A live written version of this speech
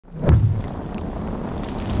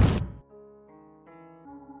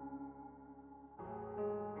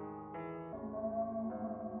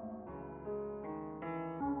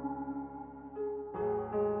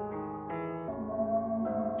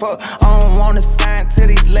fuck. I don't wanna sign to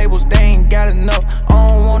these labels, they ain't got enough. I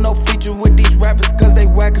don't want no feature with these rappers, cause they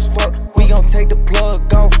whack as fuck. We gon' take the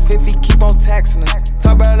plug off if he keep on taxing us.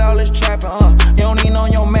 Talk about all this trapping, you don't need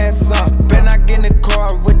on your masses, better not get in the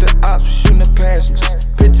car with the ops, we shooting the passengers.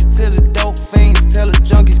 Picture to the dope fiends, tell the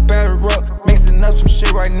junkies batter up. Mixing up some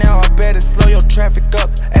shit right now, I better slow your traffic up.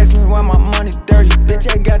 Ask me why my money dirty, bitch,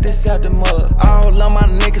 I got this out the mud. All of my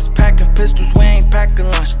niggas packing pistols, we ain't packing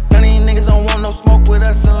lunch. None of these niggas don't want no smoke with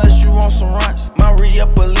us unless you want some runs. My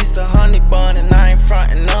re-up at least a honey bun, and I ain't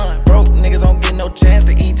frontin' none. Broke niggas don't get no chance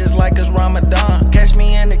to eat just like it's Ramadan. Catch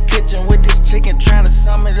me in the kitchen with this chicken trying to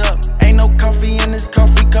sum it up. Ain't no coffee in this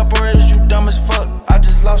coffee cup, or else you dumb as fuck. I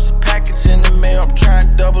just lost a package in the mail, I'm trying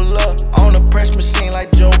to double up. On the press machine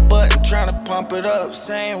like Joe Button, trying to pump it up.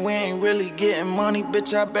 Saying we ain't really getting money,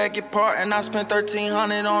 bitch, I beg your pardon. I spent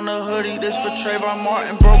 $1,300 on a hoodie, this for Trayvon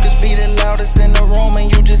Martin. Brokers be the loudest in the room,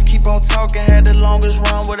 and you just keep on talking. Had the longest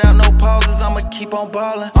run without no pauses, I'ma keep on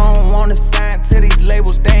ballin'. I don't wanna sign to these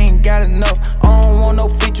labels, they ain't got enough. I don't want no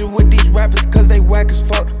feature with these rappers, cause they whack as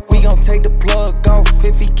fuck. We gon' take the plug off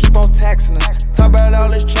if he keep on taxing us. Talk about all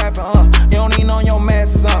this trapping,